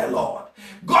serve the Lord.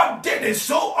 God did it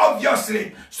so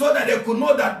obviously so that they could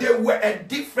know that they were a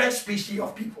different species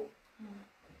of people.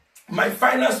 My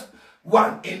final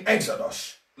one in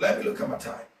Exodus. Let me look at my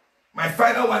time. My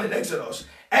final one in Exodus.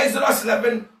 Exodus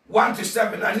 11,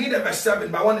 1-7. I need a verse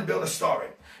 7, but I want to build a story.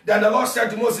 Then the Lord said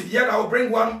to Moses, yet I will bring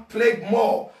one plague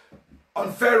more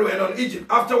on Pharaoh and on Egypt.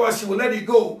 Afterwards, he will let you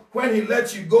go. When he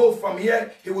lets you go from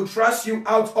here, he will thrust you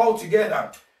out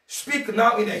altogether. Speak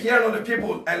now in the hearing of the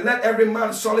people, and let every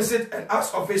man solicit and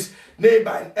ask of his neighbor,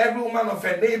 and every woman of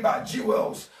her neighbor,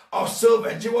 jewels of silver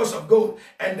and jewels of gold.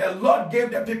 And the Lord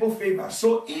gave the people favor.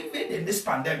 So even in this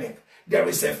pandemic, there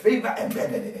is a favor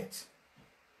embedded in it.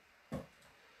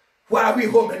 Why are we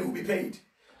home and will be paid?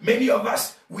 Many of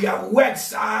us, we have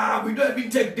worked, we don't even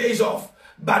take days off.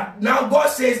 But now God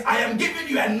says, I am giving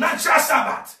you a natural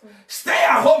Sabbath. Stay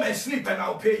at home and sleep and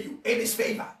I'll pay you. It is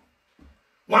favor.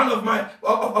 One of my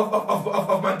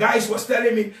guys was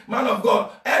telling me, man of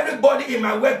God, everybody in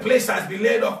my workplace has been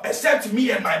laid off except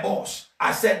me and my boss.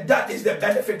 I said, that is the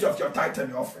benefit of your tithe and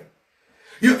your offering.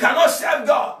 You cannot serve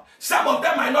God. Some of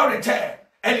them might not return.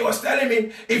 And he was telling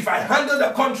me, if I handle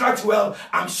the contract well,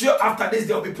 I'm sure after this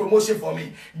there will be promotion for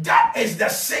me. That is the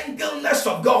singleness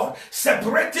of God,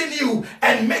 separating you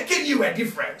and making you a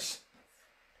difference.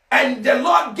 And the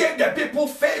Lord gave the people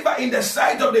favor in the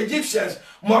sight of the Egyptians.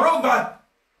 Moreover,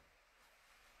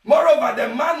 the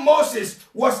man Moses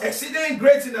was exceedingly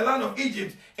great in the land of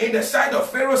Egypt, in the sight of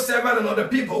Pharaoh's servant and other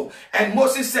people. And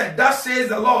Moses said, thus says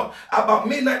the Lord, about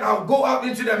midnight I'll go out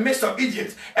into the midst of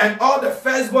Egypt, and all the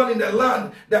firstborn in the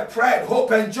land, the pride, hope,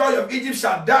 and joy of Egypt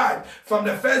shall die from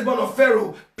the firstborn of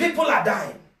Pharaoh. People are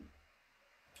dying.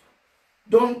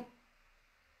 Don't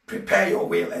prepare your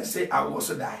will and say, I will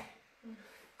also die.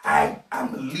 I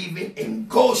am living in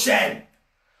Goshen.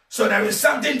 So there is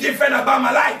something different about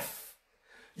my life.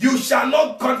 You shall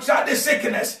not contract the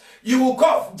sickness. You will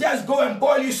cough. Just go and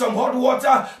boil you some hot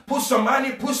water, put some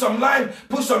honey, put some lime,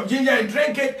 put some ginger and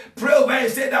drink it. Pray over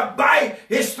and say that by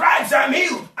his stripes I'm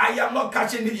healed. I am not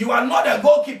catching it. You are not a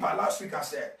goalkeeper, last week I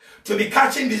said, to be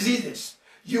catching diseases.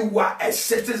 You are a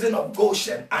citizen of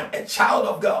Goshen and a child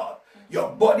of God. Your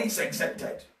body is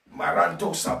exempted.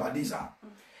 Maranto Sabadiza.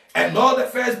 And all the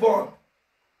firstborn.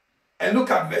 And look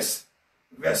at verse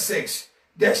 6.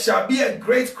 There shall be a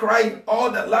great cry in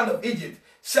all the land of Egypt,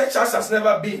 such as has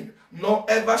never been, nor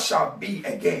ever shall be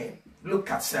again. Look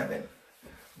at 7.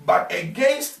 But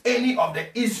against any of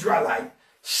the Israelites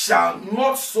shall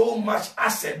not so much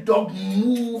as a dog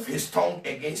move his tongue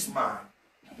against man.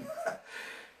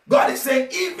 God is saying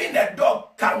even a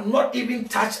dog cannot even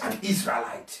touch an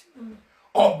Israelite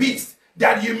or beast,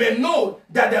 that you may know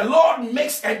that the Lord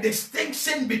makes a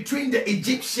distinction between the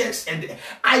Egyptians and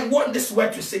I want this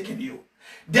word to sink in you.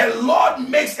 The Lord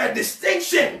makes a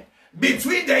distinction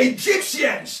between the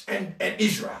Egyptians and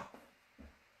Israel.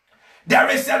 There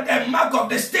is a mark of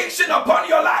distinction upon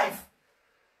your life.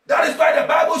 That is why the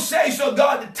Bible says, oh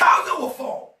God, 1,000 will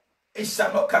fall, it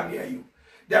shall not come near you.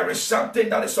 There is something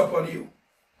that is upon you.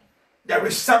 There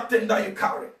is something that you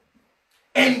carry.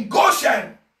 In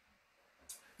Goshen,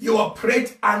 you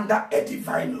operate under a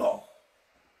divine law.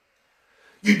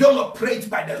 You don't operate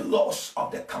by the laws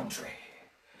of the country.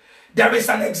 There is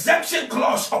an exemption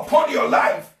clause upon your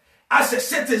life as a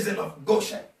citizen of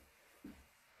Goshen.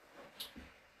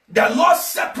 The Lord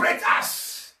separates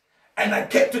us. And I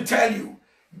came to tell you,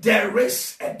 there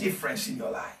is a difference in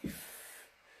your life.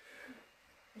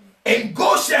 In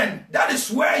Goshen, that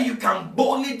is where you can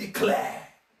boldly declare,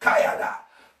 Kayada,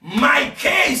 my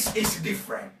case is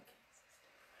different.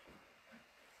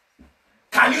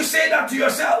 Can you say that to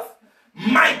yourself?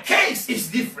 My case is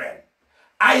different.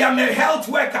 I am a health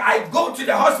worker. I go to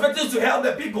the hospitals to help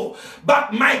the people.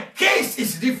 But my case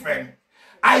is different.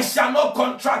 I shall not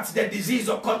contract the disease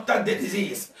or contact the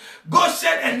disease.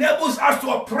 Goshen enables us to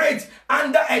operate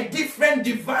under a different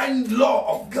divine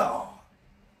law of God.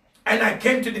 And I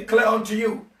came to declare unto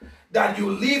you that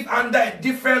you live under a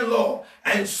different law.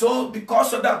 And so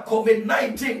because of that,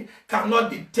 COVID-19 cannot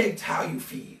dictate how you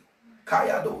feel.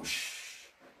 Kayadosh.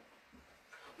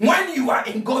 When you are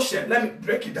in Goshen, let me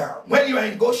break it down. When you are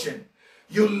in Goshen,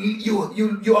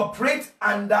 you operate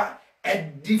under a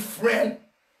different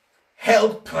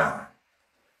health plan.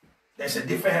 There's a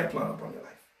different health plan upon your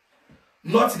life.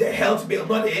 Not the health bill,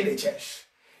 not the NHS.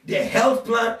 The health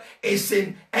plan is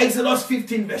in Exodus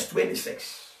 15 verse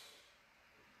 26.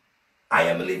 I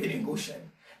am living in Goshen.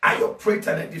 I operate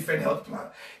on a different health plan.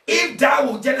 If thou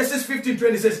will, Genesis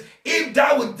 15:20 says, if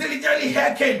thou will diligently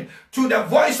hearken to the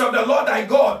voice of the Lord thy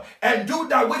God, and do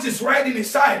that which is right in his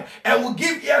sight, and will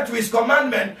give ear to his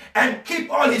commandment, and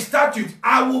keep all his statutes,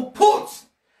 I will put.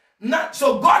 Not,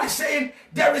 so God is saying,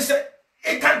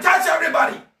 it can touch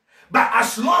everybody. But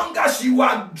as long as you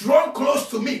are drawn close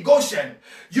to me, Goshen,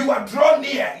 you are drawn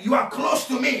near, you are close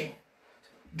to me.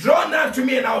 Draw nigh to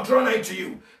me and I'll draw nigh to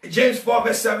you. James 4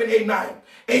 verse 7, 8, 9.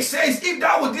 It says, if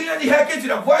thou wilt diligently hearken to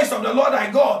the voice of the Lord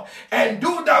thy God, and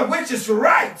do that which is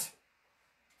right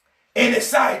in his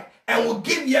sight, and will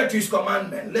give ear to his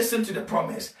commandment, listen to the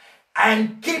promise,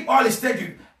 and keep all his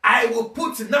statutes, I will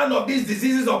put none of these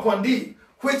diseases upon thee,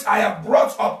 which I have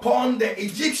brought upon the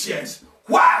Egyptians.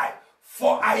 Why?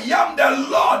 For I am the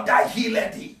Lord that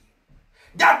healeth thee.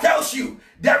 That tells you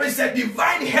there is a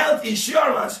divine health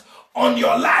insurance on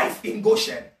your life in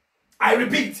Goshen. I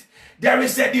repeat, there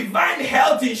is a divine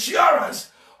health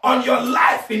insurance on your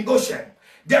life in Goshen.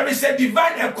 There is a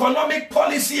divine economic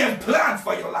policy and plan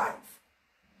for your life.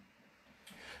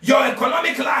 Your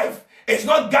economic life is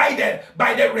not guided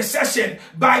by the recession,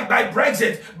 by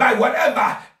Brexit, by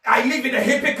whatever. I live in a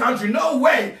hippie country. No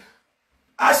way.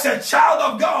 As a child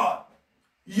of God,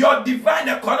 your divine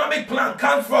economic plan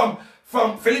comes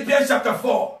from Philippians chapter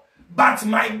 4. But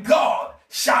my God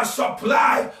shall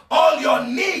supply all your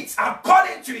needs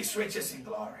according to his riches in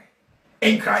glory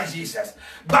in Christ Jesus.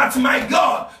 But my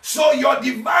God, so your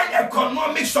divine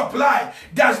economic supply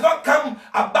does not come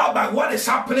about by what is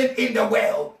happening in the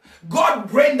world. God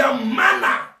bring down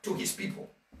manna to his people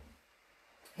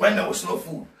when there was no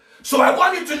food. So I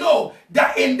want you to know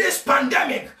that in this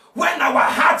pandemic, when our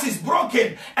heart is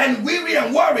broken and weary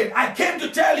and worried, I came to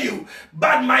tell you,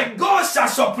 but my God shall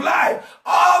supply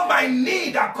all my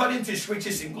need according to his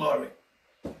riches in glory.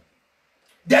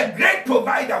 The great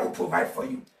provider will provide for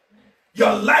you.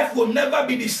 Your life will never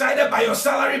be decided by your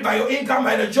salary, by your income,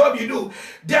 by the job you do.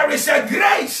 There is a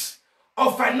grace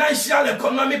of financial,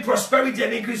 economic prosperity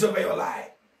and increase over your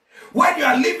life. When you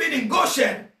are living in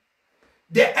Goshen,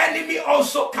 the enemy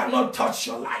also cannot touch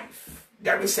your life.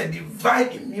 There is a divine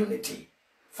immunity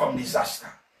from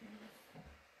disaster.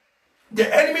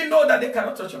 The enemy knows that they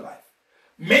cannot touch your life.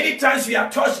 Many times we are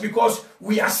touched because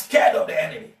we are scared of the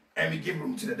enemy and we give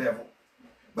room to the devil.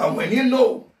 But when you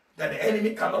know that the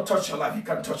enemy cannot touch your life, he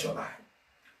can touch your life.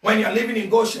 When you are living in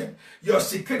Goshen, your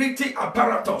security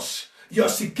apparatus, your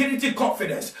security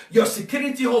confidence, your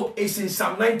security hope is in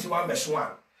Psalm 91 verse 1.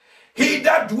 He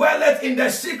that dwelleth in the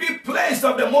secret place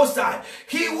of the Most High,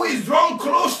 he who is drawn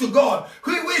close to God,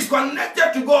 he who is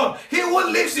connected to God, he who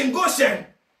lives in Goshen,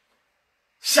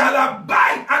 shall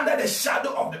abide under the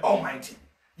shadow of the Almighty.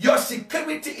 Your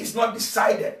security is not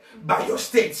decided by your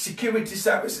state, security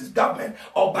services, government,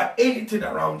 or by anything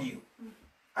around you.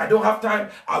 I don't have time.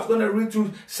 I was going to read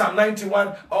through Psalm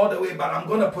 91 all the way, but I'm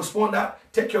going to postpone that.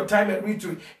 Take your time and read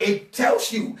through it. It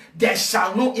tells you, there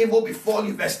shall no evil befall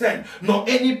you, verse 10, nor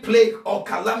any plague or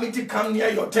calamity come near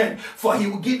your tent, for he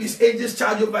will give his angels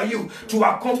charge over you to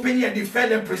accompany and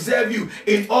defend and preserve you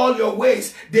in all your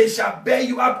ways. They shall bear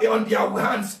you up on their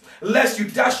hands, lest you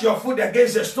dash your foot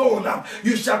against a stone.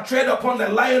 You shall tread upon the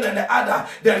lion and the adder,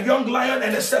 the young lion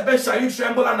and the serpent shall you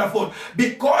tremble underfoot.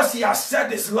 Because he has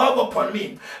set his love upon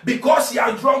me, because he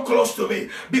has drawn close to me,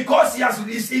 because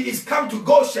he's come to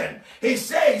Goshen, he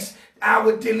says, I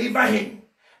will deliver him.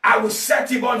 I will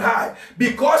set him on high,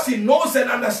 because he knows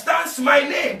and understands my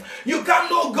name. You can't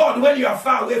know God when you are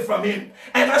far away from him.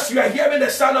 And as you are hearing the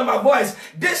sound of my voice,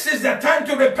 this is the time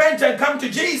to repent and come to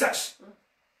Jesus.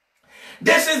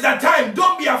 This is the time.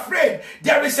 Don't be afraid.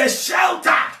 There is a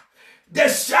shelter. The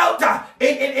shelter,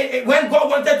 when God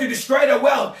wanted to destroy the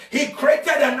world, he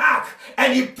created an ark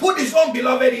and he put his own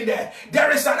beloved in there.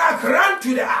 There is an ark. Run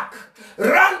to the ark.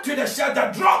 Run to the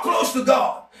shelter. Draw close to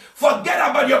God. Forget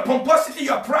about your pomposity,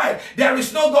 your pride. There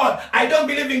is no God. I don't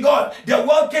believe in God. The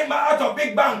world came out of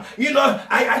Big Bang. You know,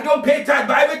 I don't pay tithe,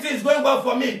 but everything is going well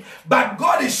for me. But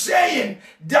God is saying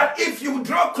that if you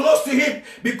draw close to him,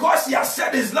 because he has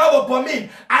set his love upon me,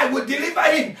 I will deliver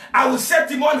him. I will set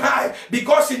him on high,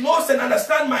 because he knows and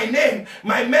understands my name,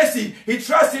 my mercy. He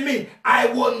trusts in me. I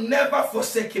will never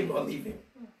forsake him nor leave him.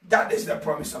 That is the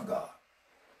promise of God.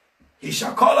 He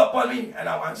shall call upon me and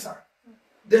I'll answer.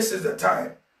 This is the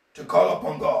time to call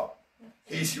upon God.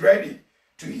 He's ready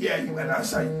to hear you and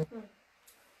answer you.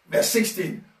 Verse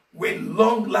 16, with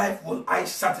long life will I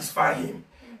satisfy him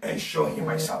and show him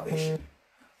my salvation.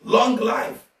 Long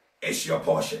life is your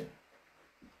portion.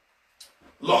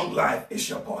 Long life is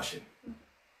your portion.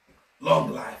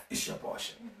 Long life is your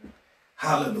portion.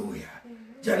 Hallelujah.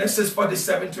 Genesis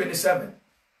 47:27,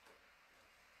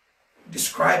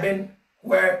 describing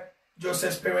where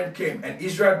Joseph's parents came, and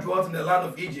Israel dwelt in the land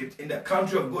of Egypt, in the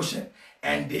country of Goshen,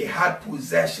 and they had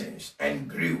possessions and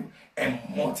grew and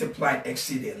multiplied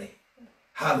exceedingly.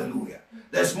 Hallelujah.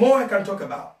 There's more I can talk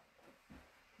about,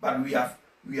 but we have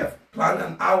planned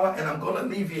an hour, and I'm going to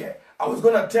leave here. I was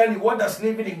going to tell you, what does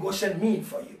living in Goshen mean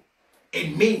for you?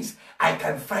 It means I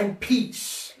can find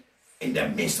peace in the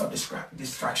midst of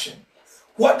distraction.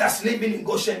 What does living in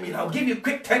Goshen mean? I'll give you a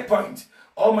quick 10 points.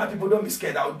 All my people, don't be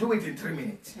scared. I'll do it in 3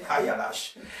 minutes.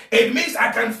 It means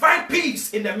I can find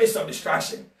peace in the midst of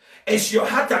distraction. Is your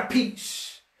heart at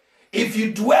peace? If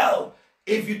you dwell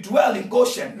in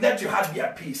Goshen, let your heart be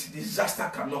at peace. Disaster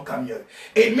cannot come here.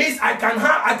 It means I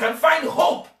can find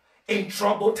hope in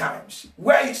troubled times.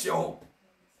 Where is your hope?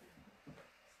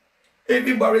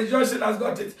 Even Boris Johnson has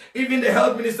got it. Even the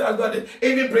health minister has got it.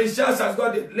 Even Prince Charles has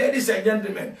got it. Ladies and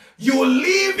gentlemen, you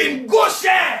live in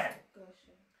Goshen.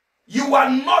 You are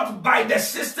not by the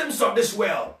systems of this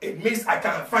world. It means I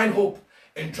can find hope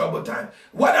in troubled time.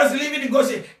 What does living in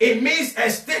Goshen? It means a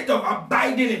state of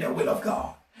abiding in the will of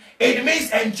God. It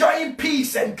means enjoying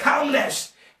peace and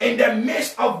calmness in the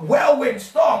midst of whirlwind,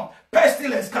 storm,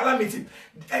 pestilence, calamity.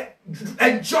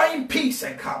 Enjoying peace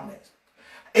and calmness.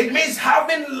 It means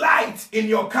having light in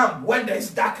your camp when there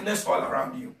is darkness all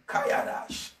around you.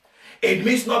 Kayadash. It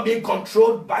means not being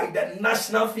controlled by the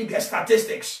national figure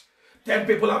statistics. 10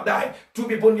 people have died, 2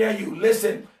 people near you.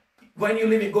 Listen, when you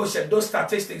live in Goshen, those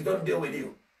statistics don't deal with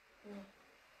you.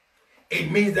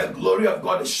 It means the glory of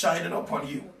God is shining upon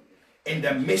you in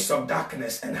the midst of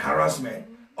darkness and harassment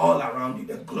all around you.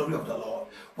 The glory of the Lord.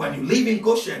 When you live in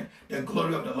Goshen, the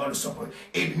glory of the Lord is upon you.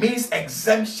 It means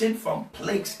exemption from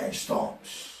plagues and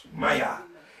storms. Maya.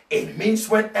 It means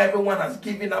when everyone has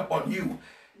given up on you,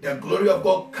 the glory of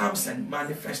God comes and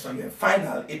manifests on you. And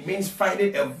finally, it means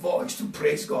finding a voice to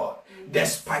praise God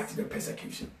despite the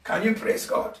persecution. Can you praise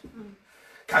God?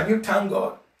 Can you thank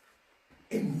God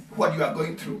in what you are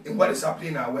going through, in what is happening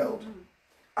in our world?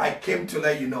 I came to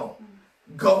let you know,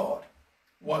 God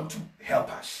wants to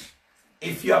help us.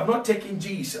 If you have not taken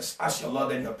Jesus as your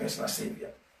Lord and your personal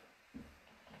Savior,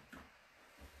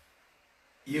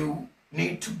 you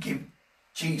need to give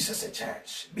Jesus a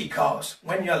chance, because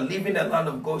when you are living the land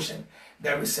of Goshen,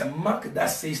 there is a mark that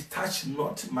says, touch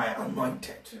not my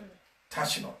anointed.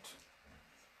 Touch not.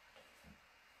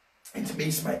 It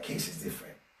means my case is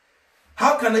different.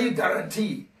 How can you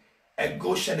guarantee a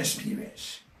Goshen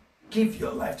experience? Give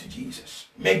your life to Jesus.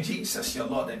 Make Jesus your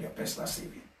Lord and your personal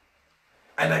Savior.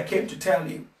 And I came to tell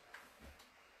you,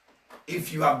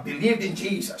 if you have believed in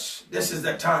Jesus, this is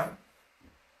the time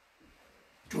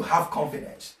to have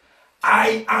confidence.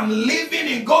 I am living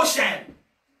in Goshen,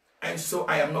 and so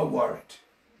I am not worried.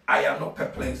 I am not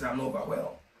perplexed. I'm not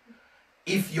overwhelmed.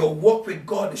 If your walk with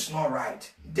God is not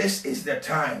right, this is the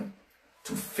time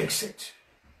to fix it.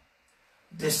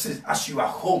 This is, as you are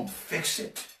home, fix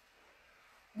it.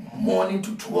 Morning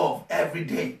to 12 every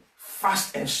day,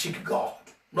 fast and seek God.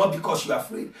 Not because you are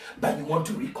afraid, but you want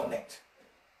to reconnect.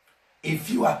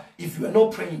 If you are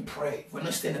not praying, pray. If we're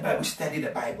not studying the Bible, study the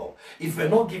Bible. If we're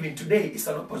not giving today, it's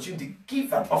an opportunity to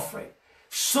give an offering.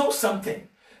 Sow something.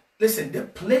 Listen, the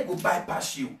plague will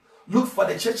bypass you. Look for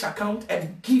the church account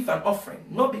and give an offering.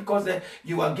 Not because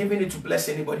you are giving it to bless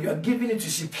anybody. You are giving it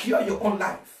to secure your own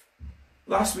life.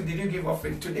 Last week, did you give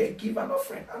offering? Today, give an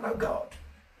offering. Honor God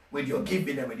with your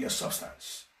giving and with your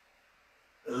substance.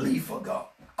 Live for God.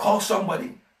 Call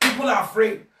somebody. People are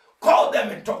afraid. Call them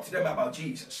and talk to them about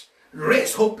Jesus.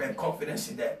 Raise hope and confidence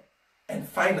in them. And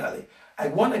finally, I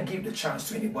want to give the chance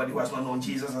to anybody who has not known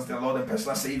Jesus as their Lord and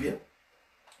personal Savior.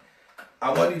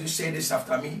 I want you to say this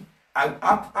after me.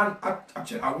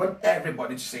 Actually, I want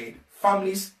everybody to say it.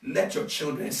 Families, let your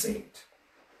children say it.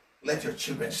 Let your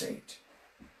children say it.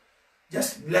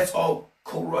 Just let's all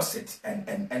chorus it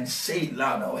and say it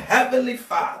loud now. Heavenly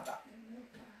Father,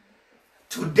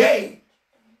 today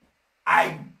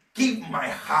I give my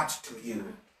heart to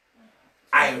you.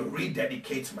 I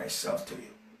rededicate myself to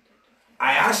you.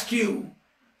 I ask you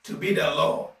to be the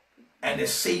Lord and the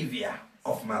Savior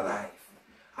of my life.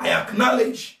 I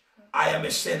acknowledge I am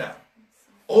a sinner.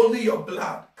 Only your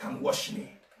blood can wash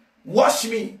me. Wash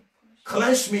me,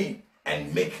 cleanse me,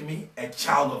 and make me a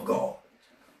child of God.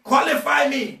 Qualify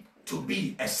me to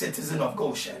be a citizen of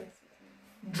Goshen,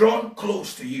 drawn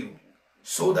close to you,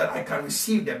 so that I can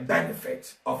receive the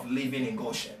benefit of living in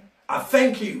Goshen. I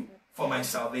thank you for my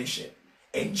salvation.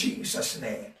 In Jesus'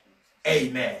 name,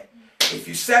 amen. If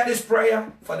you said this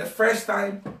prayer for the first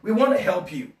time, we want to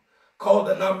help you. Call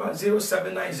the number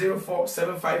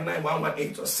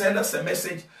 07904-759-118 or send us a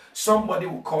message. Somebody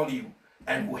will call you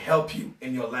and will help you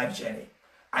in your life journey.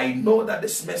 I know that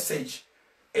this message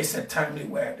is a timely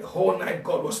word. The whole night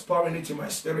God was pouring into my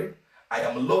spirit. I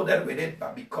am loaded with it,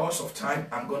 but because of time,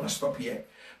 I'm going to stop here.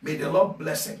 May the Lord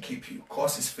bless and keep you,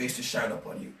 cause his face to shine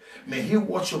upon you. May he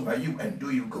watch over you and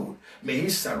do you good. May he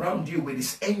surround you with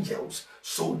his angels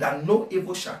so that no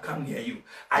evil shall come near you.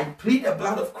 I plead the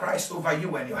blood of Christ over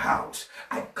you and your house.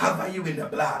 I cover you in the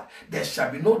blood. There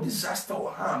shall be no disaster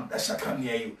or harm that shall come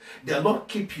near you. The Lord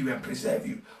keep you and preserve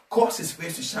you, cause his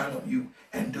face to shine on you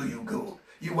and do you good.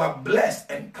 You are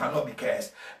blessed and cannot be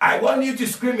cursed. I want you to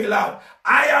scream it loud.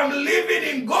 I am living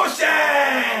in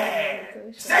Goshen.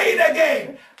 Say it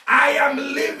again. I am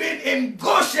living in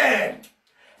Goshen.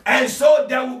 And so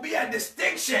there will be a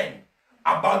distinction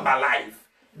about my life.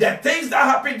 The things that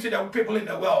happen to the people in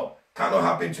the world cannot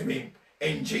happen to me.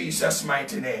 In Jesus'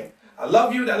 mighty name. I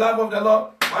love you, the love of the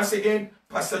Lord. Once again,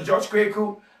 Pastor George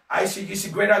Quaicoe,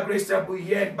 ICGC Greater Grace Temple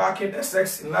here back in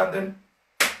Essex in London.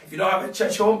 If you don't have a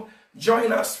church home,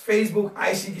 Join us, Facebook,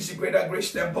 ICGC Greater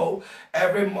Grace Temple.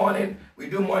 Every morning, we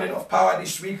do Morning of Power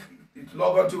this week.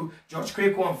 Log on to George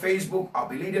Quaicoe on Facebook. I'll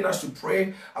be leading us to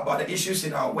pray about the issues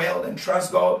in our world and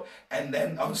trust God. And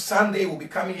then on Sunday, we'll be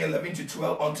coming 11 to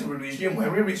 12 until we resume. When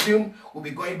we resume, we'll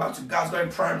be going back to Goshen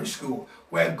Primary School,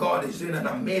 where God is doing an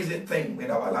amazing thing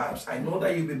with our lives. I know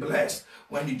that you'll be blessed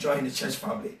when you join the church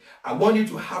family. I want you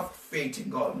to have faith in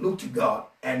God. Look to God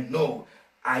and know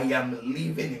I am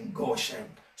living in Goshen,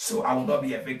 so I will not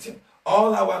be a victim.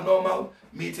 All our normal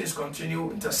meetings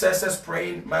continue. Intercessors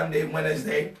praying Monday,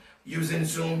 Wednesday, using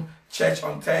Zoom. Church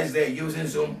on Thursday, using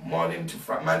Zoom. Monday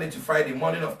to Friday,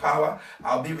 Morning of Power.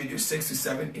 I'll be with you 6 to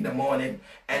 7 in the morning.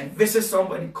 And visit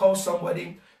somebody, call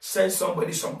somebody, send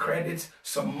somebody some credit,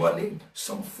 some money,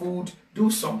 some food.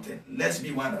 Do something. Let's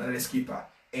be one another's keeper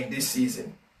in this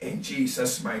season. In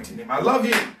Jesus' mighty name. I love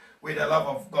you with the love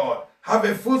of God. Have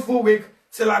a fruitful week.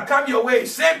 Till I come your way,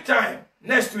 same time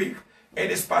next week.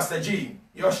 It is Pastor G,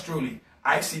 yours truly,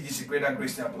 ICGC Greater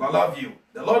Grace Temple. I love you.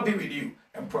 The Lord be with you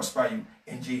and prosper you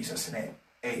in Jesus' name.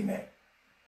 Amen.